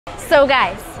So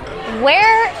guys,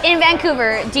 where in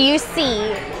Vancouver do you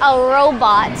see a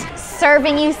robot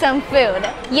serving you some food?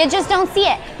 You just don't see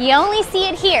it. You only see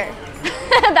it here.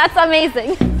 That's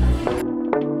amazing.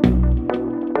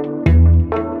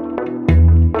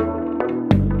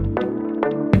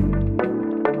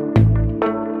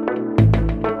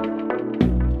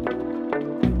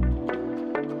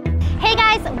 Hey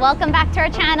guys, welcome back to our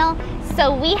channel.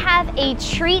 So we have a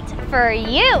treat for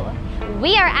you.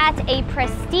 We are at a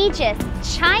prestigious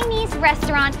Chinese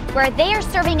restaurant where they are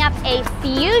serving up a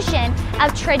fusion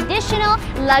of traditional,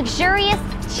 luxurious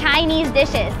Chinese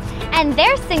dishes. And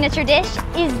their signature dish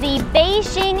is the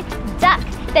Beijing duck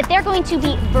that they're going to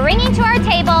be bringing to our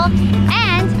table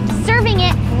and serving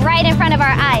it right in front of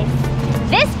our eyes.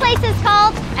 This place is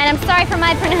called, and I'm sorry for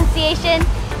my pronunciation,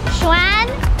 Quan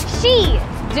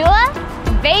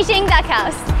Beijing Duck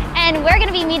House. And we're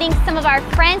gonna be meeting some of our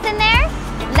friends in there.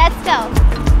 Let's go.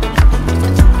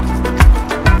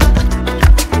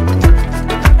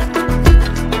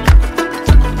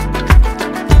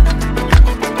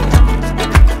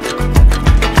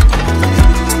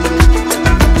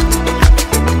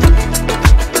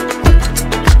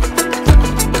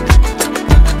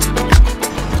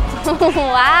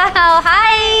 Wow,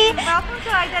 hi. Welcome to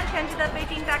iDen to the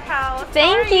Beijing DUCK house.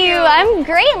 Thank you. I'm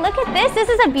great. Look at this. This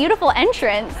is a beautiful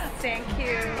entrance. Thank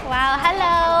you. Wow,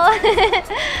 hello.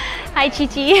 Hi,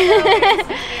 Chichi.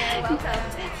 Welcome.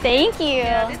 Thank you.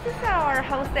 Yeah, this is our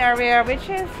host area, which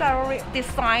is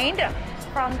designed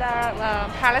from the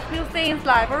Palace Museum's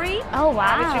library. Oh,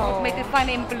 wow. Which will make it fine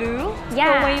in blue.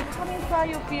 Yeah. So when you come inside,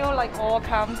 you feel like all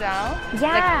calm down.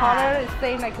 Yeah. The color is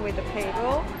same like with the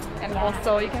table. And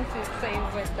also you can see same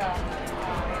with the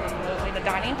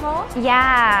dining hall.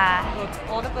 Yeah.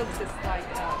 So all the books is like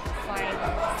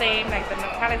same like the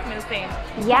Palace Museum.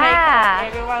 Yeah.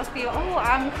 Make everyone feel, oh,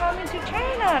 I'm coming to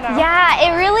China now. Yeah,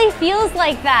 it really feels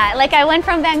like that. Like I went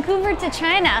from Vancouver to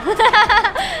China.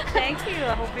 Thank you.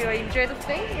 I hope you enjoy the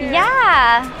stay here.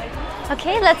 Yeah.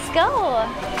 Okay, let's go.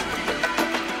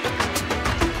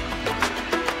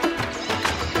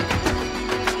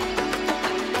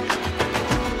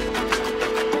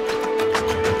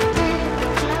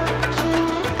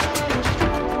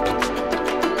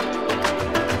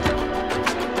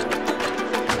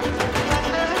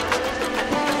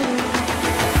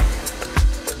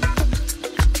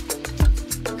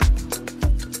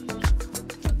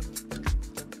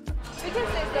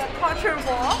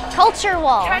 Culture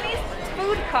wall. Chinese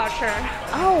food culture.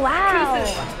 Oh wow.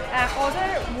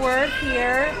 Other word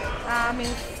here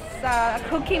means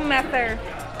cooking method.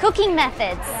 Cooking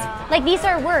methods. Yeah. Like these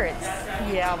are words.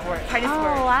 Yeah, word. Chinese Oh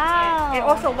word. wow. And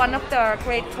also one of the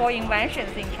great four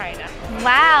inventions in China.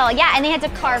 Wow. Yeah, and they had to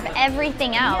carve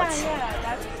everything out.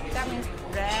 Yeah. That means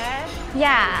red.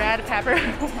 Yeah. Red pepper.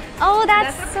 Oh,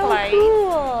 that's a so plate.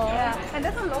 cool. Yeah, and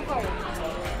that's a logo.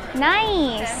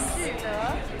 Nice.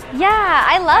 Yeah,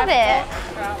 I love it.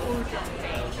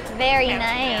 Very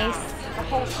nice. The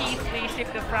whole cheese we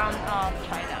shipped from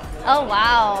China. Oh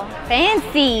wow,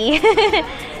 fancy.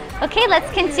 Okay, let's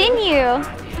continue.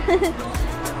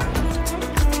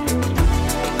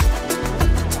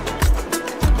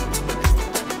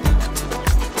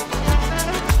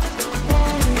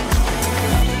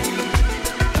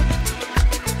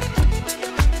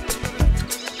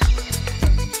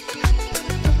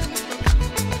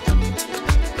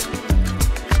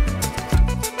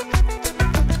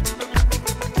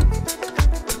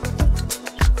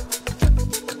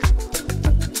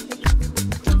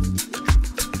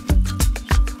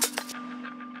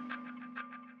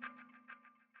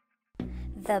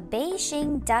 The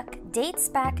Beijing duck dates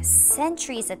back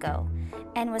centuries ago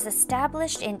and was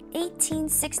established in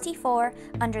 1864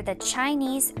 under the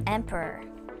Chinese emperor.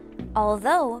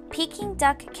 Although Peking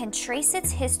duck can trace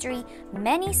its history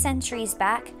many centuries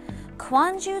back,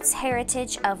 Quanju's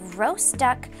heritage of roast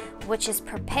duck, which is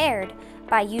prepared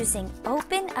by using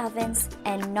open ovens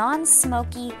and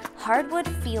non-smoky hardwood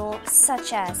fuel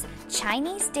such as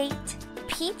Chinese date,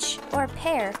 peach, or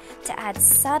pear to add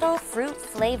subtle fruit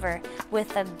flavor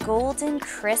with a golden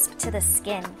crisp to the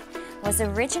skin, was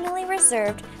originally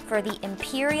reserved for the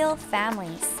imperial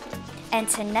families. And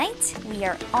tonight, we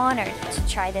are honored to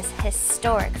try this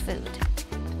historic food.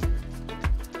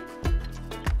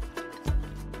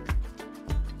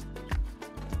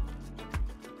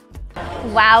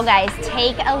 Wow guys,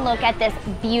 take a look at this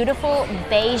beautiful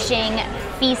Beijing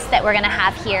feast that we're gonna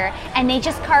have here. And they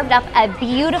just carved up a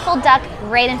beautiful duck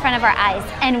right in front of our eyes.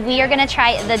 And we are gonna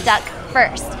try the duck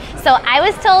first. So I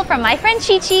was told from my friend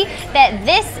Chi-Chi that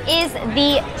this is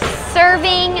the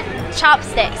serving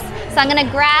chopsticks. So I'm gonna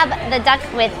grab the duck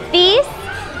with these.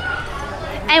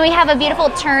 And we have a beautiful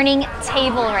turning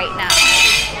table right now.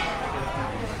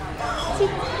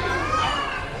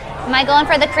 Am I going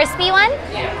for the crispy one?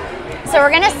 Yeah. So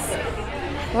we're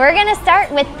gonna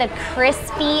start with the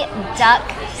crispy duck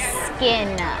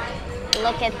skin.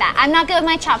 Look at that. I'm not good with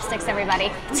my chopsticks,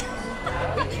 everybody.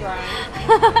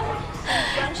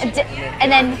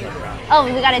 And then, oh,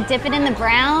 we gotta dip it in the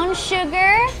brown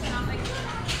sugar.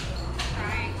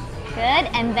 Good,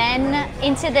 and then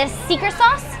into this secret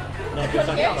sauce.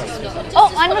 Oh,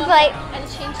 on the plate.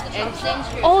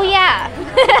 Oh yeah.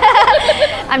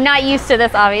 I'm not used to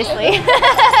this, obviously.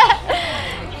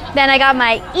 Then I got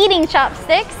my eating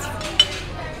chopsticks.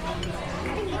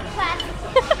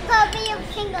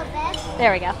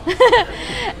 There we go.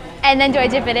 And then do I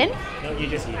dip it in? No, you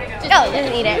just eat it. Oh,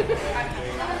 just eat it.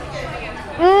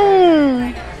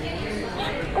 Mmm.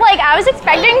 Like, I was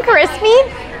expecting crispy,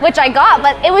 which I got,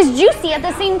 but it was juicy at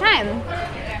the same time.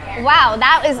 Wow,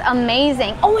 that is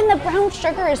amazing. Oh, and the brown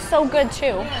sugar is so good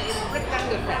too.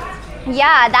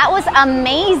 Yeah, that was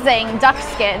amazing duck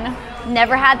skin.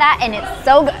 Never had that, and it's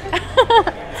so good.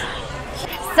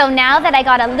 So now that I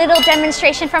got a little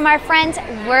demonstration from our friend,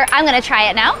 I'm gonna try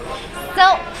it now.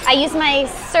 So I use my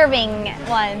serving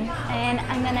one, and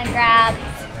I'm gonna grab.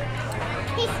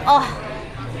 Oh.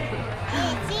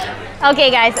 Okay,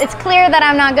 guys, it's clear that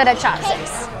I'm not good at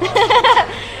chopsticks.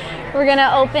 We're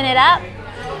gonna open it up.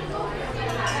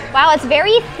 Wow, it's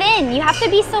very thin. You have to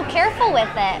be so careful with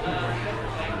it.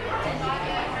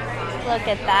 Look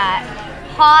at that.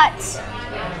 Hot.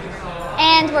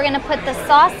 And we're gonna put the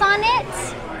sauce on it.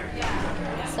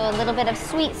 So a little bit of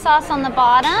sweet sauce on the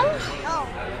bottom.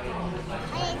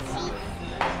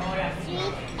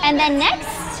 And then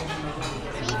next,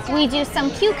 we do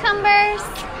some cucumbers.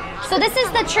 So this is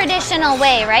the traditional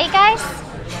way, right guys?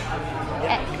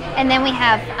 And then we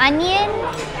have onion.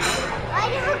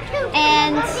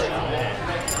 And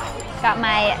got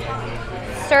my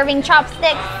serving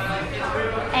chopsticks.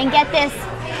 And get this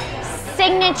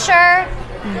signature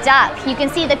duck. You can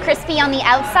see the crispy on the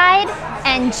outside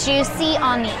and juicy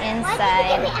on the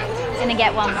inside. Gonna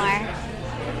get one more.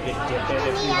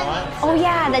 Oh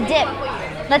yeah, the dip.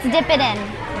 Let's dip it in.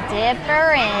 Dip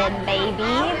her in,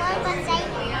 baby.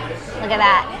 Look at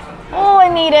that. Oh, I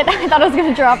made it. I thought I was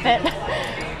gonna drop it.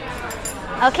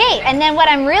 Okay, and then what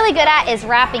I'm really good at is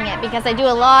wrapping it because I do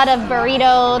a lot of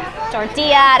burrito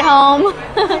tortilla at home.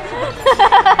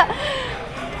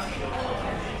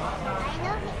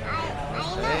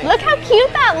 Look how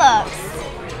cute that looks.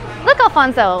 Look,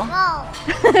 Alfonso.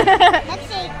 Let's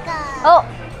take oh.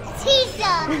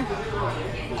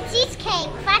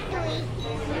 Cheesecake factory.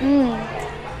 Mmm.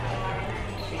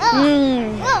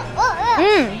 Mmm.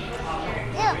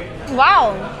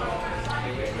 Wow.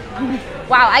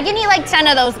 Wow, I can eat like 10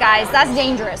 of those, guys. That's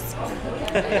dangerous.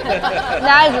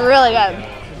 That is really good.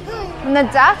 And the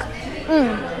duck,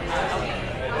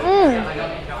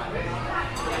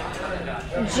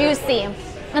 juicy.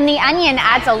 And the onion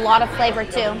adds a lot of flavor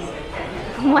too.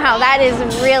 Wow, that is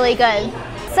really good.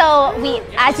 So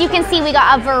as you can see, we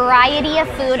got a variety of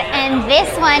food, and this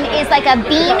one is like a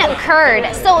bean curd.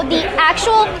 So the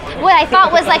actual, what I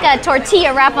thought was like a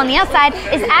tortilla wrap on the outside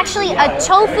is actually a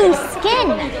tofu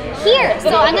skin here.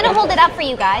 So I'm gonna hold it up for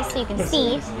you guys so you can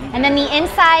see. And then the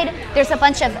inside, there's a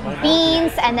bunch of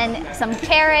beans and then some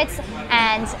carrots,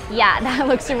 and yeah, that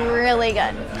looks really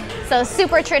good. So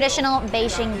super traditional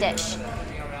Beijing dish.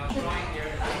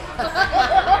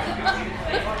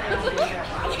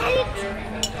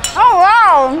 Oh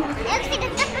wow! Looks like a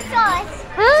dipper sauce.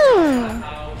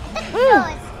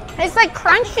 It's like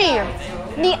crunchy.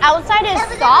 The outside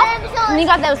is soft, and you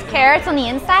got those carrots on the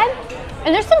inside,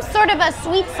 and there's some sort of a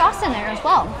sweet sauce in there as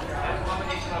well.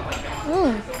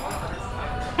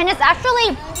 And it's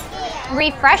actually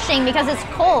refreshing because it's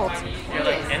cold.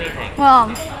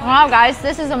 Well, wow guys,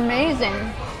 this is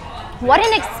amazing. What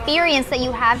an experience that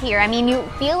you have here. I mean, you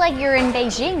feel like you're in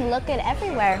Beijing. Look at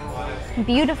everywhere.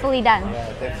 Beautifully done.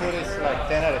 Yeah, the food is like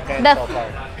 10 out of 10 so far.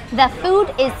 The food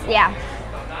is, yeah,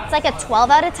 it's like a 12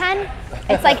 out of 10.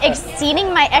 It's like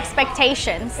exceeding my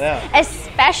expectations. Yeah.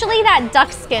 Especially that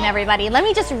duck skin, everybody. Let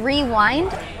me just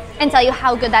rewind and tell you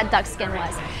how good that duck skin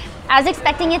was. I was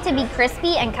expecting it to be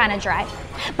crispy and kind of dry,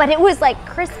 but it was like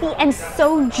crispy and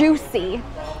so juicy.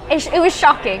 It was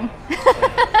shocking.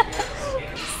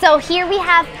 So here we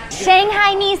have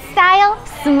Shanghainese style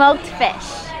smoked fish.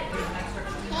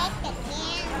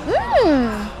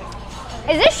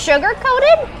 Is this sugar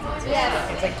coated? Yeah,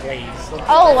 it's like glazed.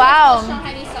 Oh wow.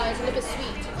 Shanghainese style is a little bit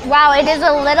sweet. Wow, it is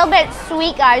a little bit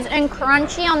sweet, guys, and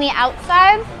crunchy on the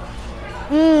outside.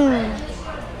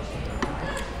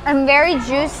 And very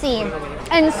juicy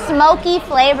and smoky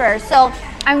flavor. So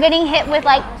I'm getting hit with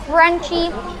like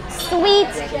crunchy, sweet,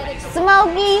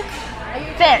 smoky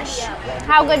fish.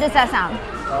 How good does that sound?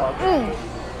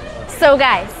 So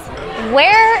guys,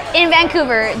 where in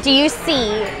Vancouver do you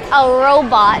see a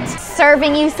robot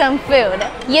serving you some food?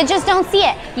 You just don't see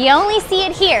it. You only see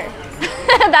it here.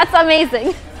 That's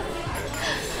amazing.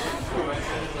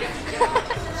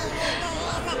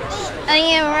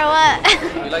 Onion robot.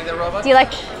 You like the robot? Do you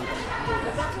like?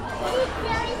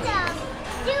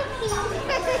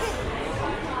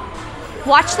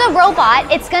 Watch the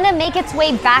robot. It's gonna make its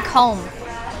way back home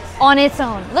on its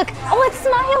own. Look. Oh, it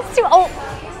smiles too. Oh.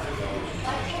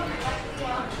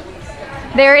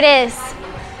 There it is.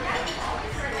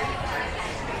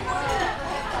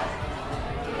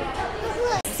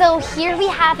 So here we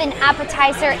have an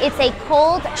appetizer. It's a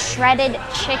cold shredded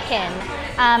chicken.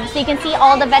 So you can see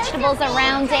all the vegetables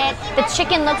around it. The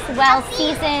chicken looks well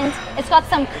seasoned. It's got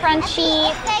some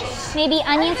crunchy, maybe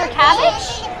onions or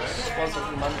cabbage.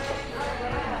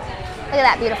 Look at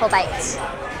that beautiful bite.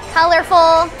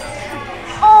 Colorful.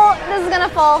 Oh, this is gonna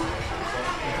fall.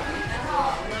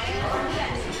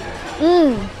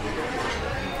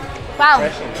 Wow.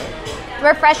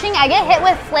 Refreshing. I get hit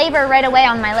with flavor right away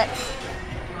on my lips.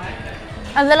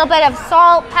 A little bit of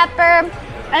salt, pepper,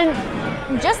 and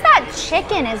just that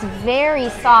chicken is very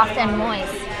soft and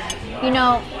moist. You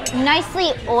know,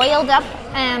 nicely oiled up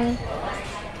and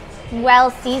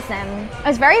well seasoned.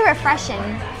 It's very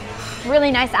refreshing.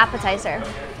 Really nice appetizer.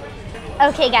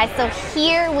 Okay guys, so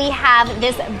here we have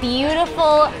this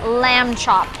beautiful lamb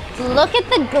chop. Look at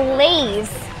the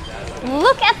glaze.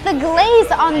 Look at the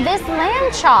glaze on this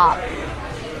lamb chop.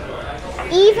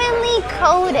 Evenly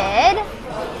coated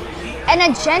and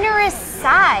a generous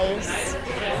size.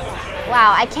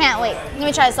 Wow, I can't wait. Let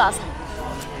me try the sauce.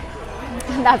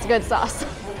 That's good sauce.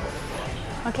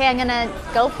 Okay, I'm gonna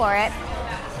go for it.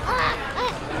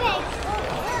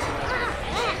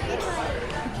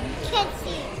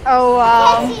 Oh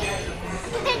wow.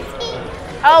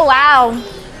 Oh wow.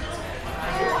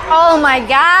 Oh my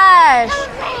gosh.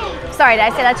 Sorry, did I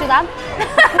say that too loud?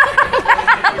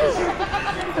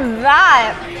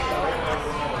 That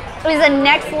is a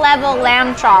next level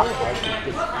lamb chop.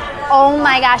 Oh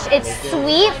my gosh, it's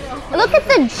sweet. Look at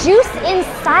the juice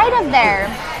inside of there.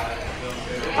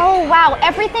 Oh wow,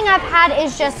 everything I've had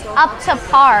is just up to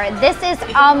par. This is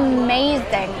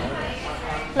amazing.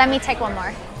 Let me take one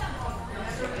more.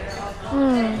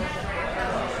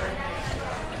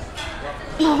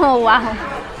 Oh wow,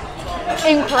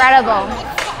 incredible.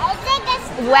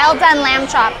 Well done lamb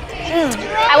chop.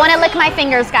 I want to lick my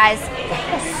fingers, guys.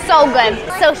 So good.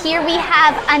 So here we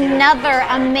have another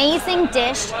amazing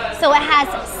dish. So it has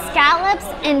scallops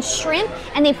and shrimp,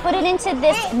 and they put it into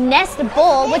this nest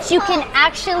bowl, which you can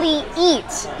actually eat.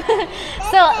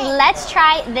 So let's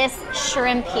try this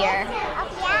shrimp here.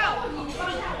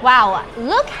 Wow,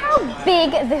 look how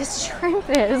big this shrimp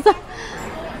is.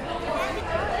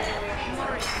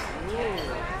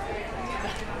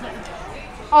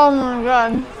 Oh my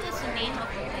god.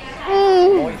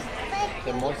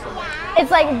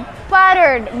 It's like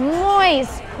buttered,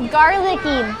 moist,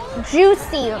 garlicky,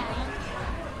 juicy.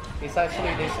 It's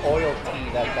actually this oil tea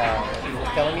that she was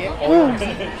telling me. Oil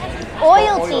tea.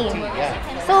 Oil tea.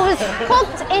 Yeah. So it was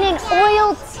cooked in an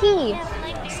oil tea.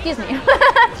 Excuse me.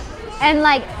 And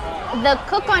like the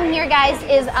cook on here, guys,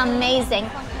 is amazing.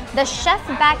 The chef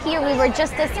back here we were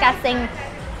just discussing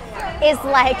is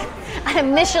like a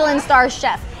Michelin star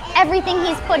chef. Everything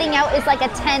he's putting out is like a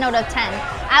 10 out of 10.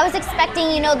 I was expecting,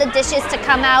 you know, the dishes to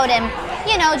come out and,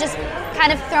 you know, just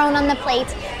kind of thrown on the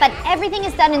plate, but everything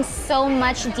is done in so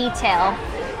much detail.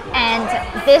 And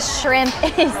this shrimp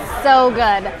is so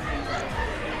good.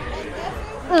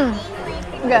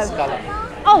 Good.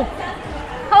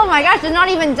 Oh my gosh, it's not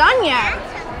even done yet.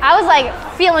 I was like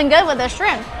feeling good with the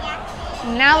shrimp.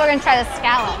 Now we're gonna try the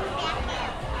scallop.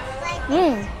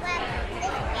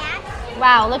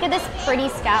 Wow, look at this pretty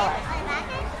scallop.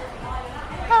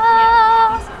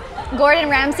 Gordon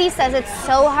Ramsay says it's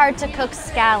so hard to cook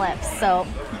scallops,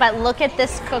 but look at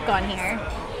this cook on here.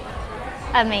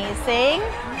 Amazing.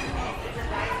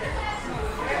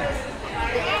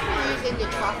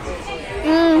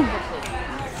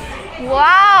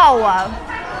 Wow.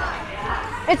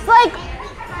 It's like,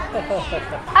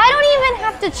 I don't even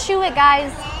have to chew it,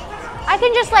 guys. I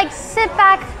can just like sit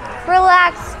back,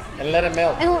 relax, and let it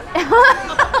melt.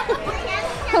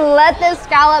 and let this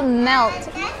scallop melt.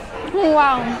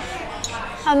 Wow.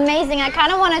 Amazing. I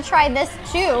kind of want to try this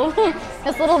too.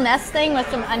 This little nest thing with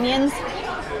some onions.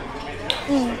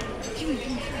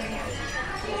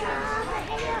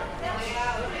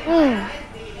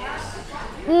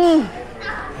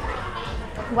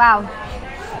 Wow.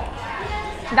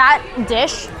 That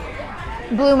dish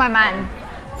blew my mind.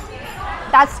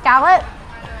 That scallop,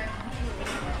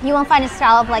 you won't find a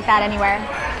scallop like that anywhere.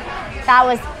 That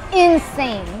was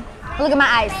insane. Look at my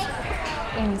eyes.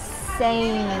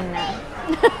 Insane.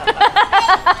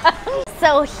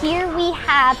 So here we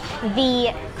have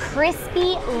the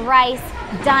crispy rice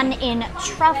done in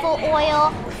truffle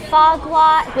oil, foie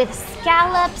gras with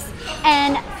scallops,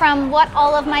 and from what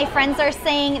all of my friends are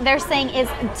saying, they're saying is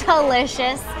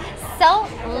delicious. So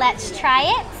let's try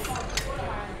it.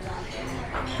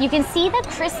 You can see the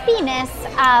crispiness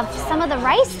of some of the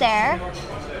rice there.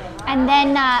 And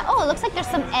then, oh, it looks like there's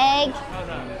some egg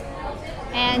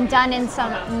and done in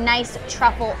some nice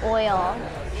truffle oil.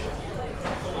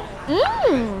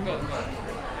 Mmm.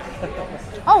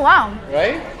 Oh, wow.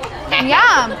 Right?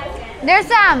 Yeah. There's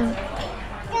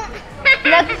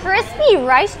the crispy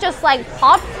rice just like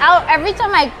pops out every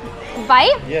time I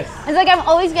bite. Yes. It's like I'm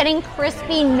always getting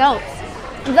crispy notes.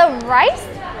 The rice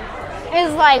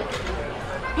is like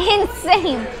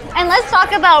insane. And let's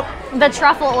talk about the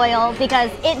truffle oil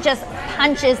because it just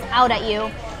punches out at you.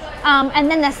 And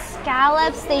then the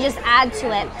scallops, they just add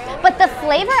to it. But the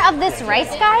flavor of this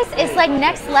rice, guys, is like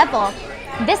next level.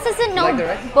 This isn't no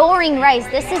boring rice.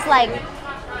 This is like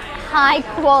high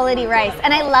quality rice.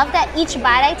 And I love that each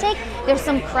bite I take, there's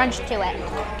some crunch to it.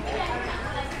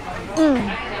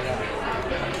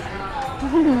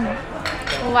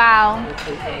 Wow.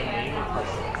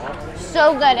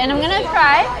 So good. And I'm gonna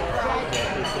try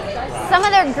some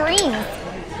of their greens.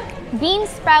 Bean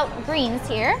sprout greens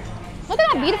here. Look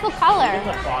at that beautiful color.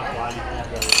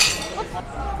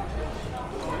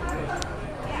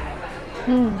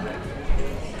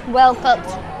 Well cooked.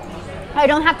 I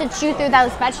don't have to chew through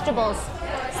those vegetables.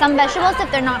 Some vegetables,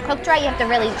 if they're not cooked right, you have to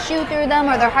really chew through them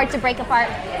or they're hard to break apart.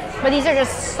 But these are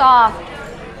just soft,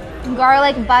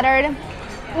 garlic buttered.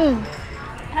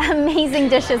 Amazing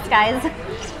dishes, guys.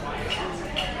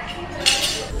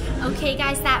 Okay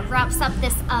guys, that wraps up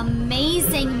this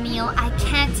amazing meal. I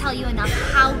can't tell you enough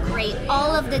how great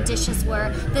all of the dishes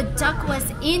were. The duck was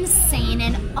insane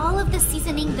and all of the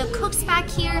seasoning, the cooks back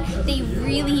here, they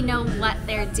really know what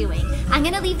they're doing. I'm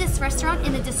gonna leave this restaurant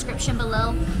in the description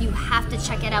below. You have to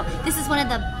check it out. This is one of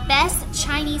the best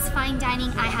Chinese fine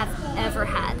dining I have ever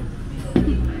had.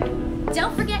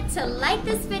 Don't forget to like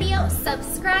this video,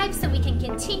 subscribe so we can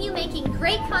continue making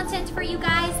great content for you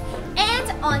guys.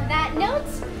 And on that note,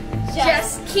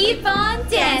 just keep on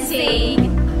dancing.